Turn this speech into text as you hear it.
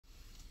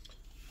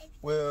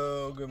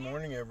Well, good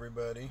morning,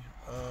 everybody.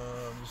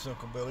 This is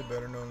Uncle Billy,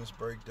 better known as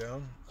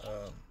Breakdown.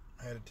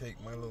 I had to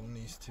take my little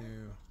niece to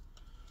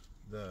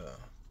the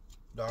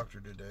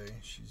doctor today.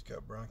 She's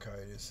got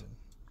bronchitis and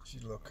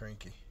she's a little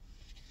cranky.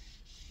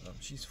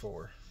 She's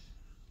 4.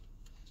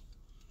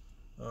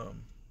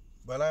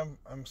 But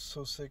I'm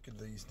so sick of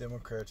these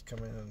Democrats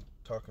coming in and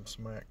talking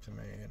smack to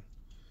me.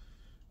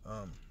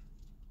 And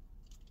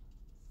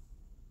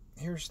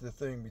here's the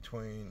thing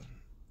between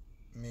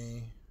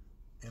me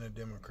and a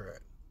Democrat.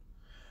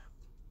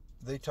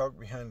 They talk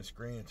behind the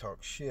screen and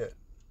talk shit.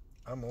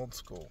 I'm old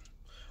school.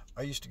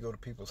 I used to go to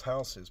people's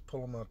houses,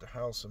 pull them out the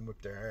house, and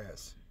whip their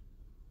ass.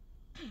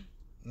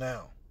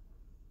 Now,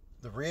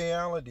 the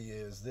reality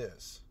is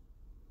this.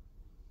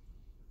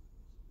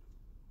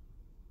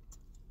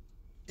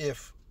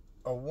 If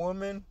a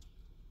woman,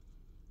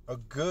 a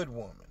good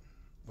woman,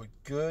 with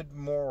good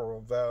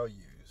moral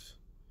values,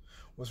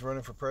 was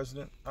running for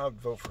president,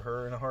 I'd vote for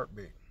her in a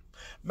heartbeat.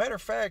 Matter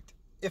of fact,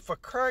 if a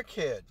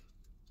crackhead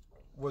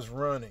was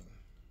running,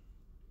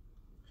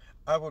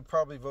 I would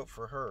probably vote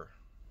for her.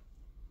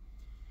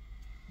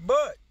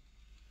 But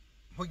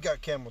we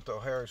got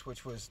Kamala Harris,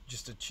 which was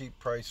just a cheap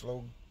price,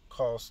 low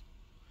cost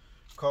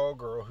call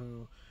girl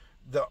who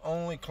the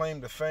only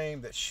claim to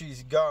fame that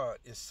she's got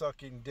is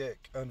sucking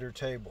dick under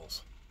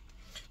tables.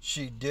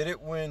 She did it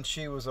when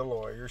she was a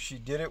lawyer. She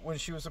did it when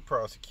she was a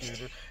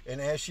prosecutor.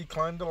 And as she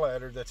climbed the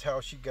ladder, that's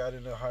how she got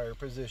into higher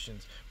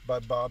positions, by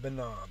bobbing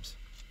knobs.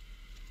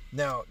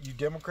 Now, you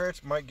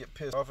Democrats might get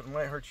pissed off, it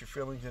might hurt your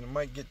feelings, and it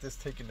might get this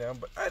taken down,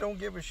 but I don't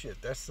give a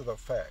shit. That's the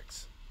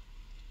facts.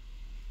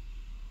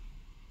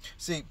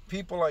 See,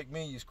 people like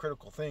me use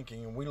critical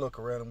thinking, and we look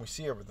around and we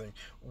see everything.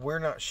 We're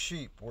not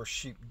sheep, we're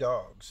sheep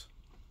dogs.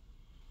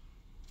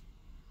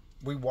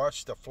 We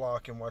watch the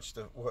flock and watch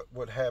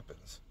what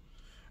happens.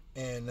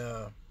 And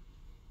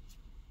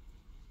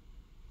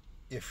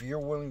if you're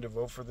willing to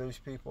vote for those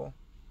people,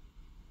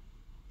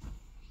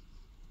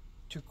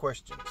 2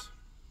 questions.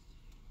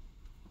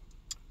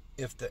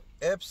 If the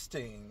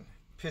Epstein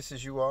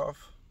pisses you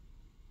off,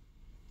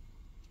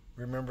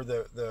 remember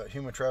the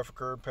human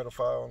trafficker,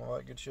 pedophile, and all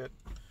that good shit?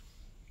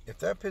 If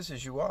that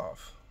pisses you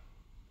off,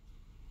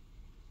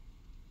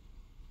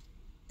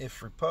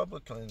 if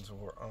Republicans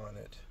were on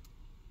it,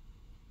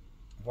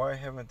 why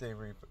haven't they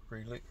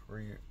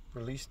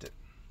released it?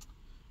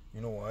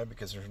 You know why?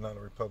 Because there's not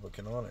a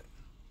Republican on it.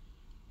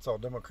 It's all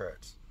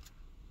Democrats.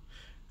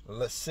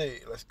 Let's see.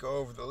 Let's go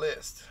over the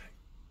list.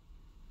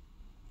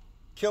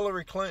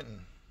 Hillary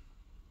Clinton.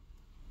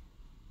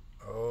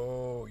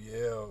 Oh,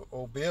 yeah.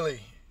 Oh,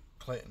 Billy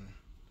Clinton.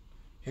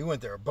 He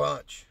went there a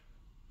bunch.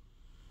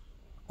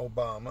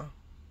 Obama.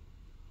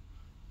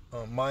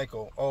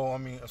 Michael.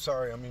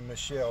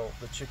 Michelle,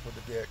 the chick with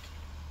the dick.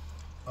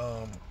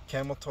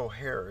 Kamala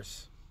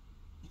Harris.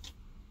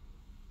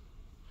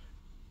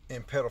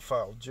 And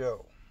pedophile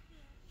Joe.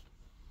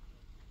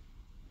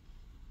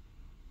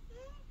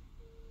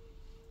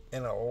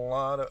 And a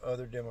lot of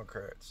other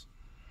Democrats.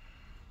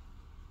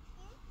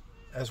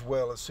 As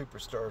well as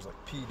superstars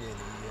like P. Diddy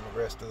and the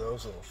rest of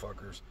those little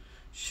fuckers.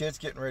 Shit's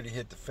getting ready to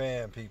hit the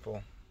fan,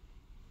 people.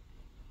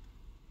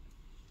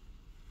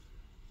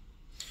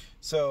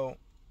 So,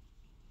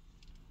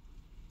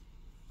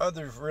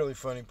 other really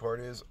funny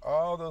part is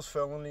all those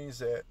felonies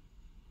that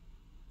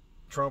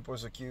Trump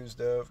was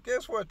accused of,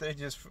 guess what?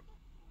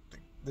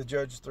 The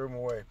judge threw them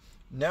away.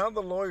 Now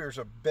the lawyers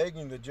are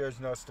begging the judge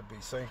not to be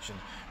sanctioned,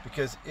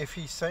 because if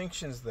he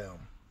sanctions them,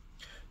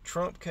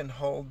 Trump can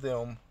hold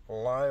them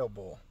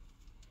liable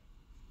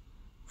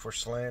for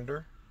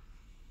slander,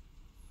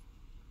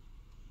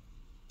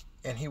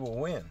 and he will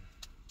win.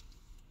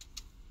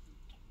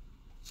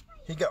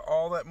 He got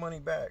all that money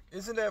back.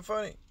 Isn't that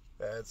funny?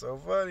 That's so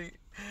funny.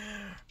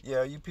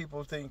 Yeah, you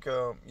people think,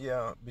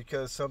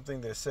 because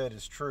something that's said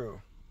is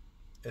true.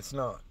 It's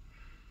not.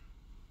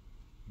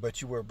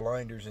 But you wear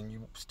blinders and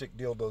you stick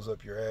dildos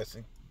up your ass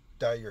and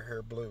dye your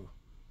hair blue.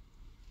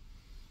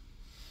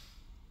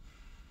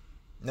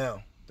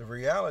 Now, the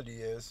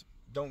reality is,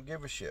 don't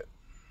give a shit.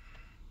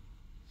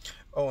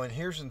 Oh, and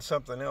here's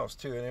something else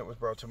too, and it was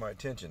brought to my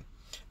attention.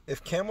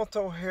 If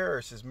Kamala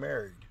Harris is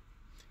married,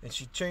 and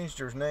she changed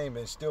her name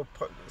and still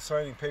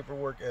signing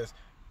paperwork as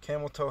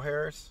Kamala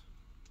Harris,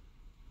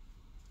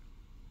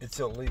 it's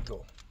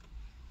illegal.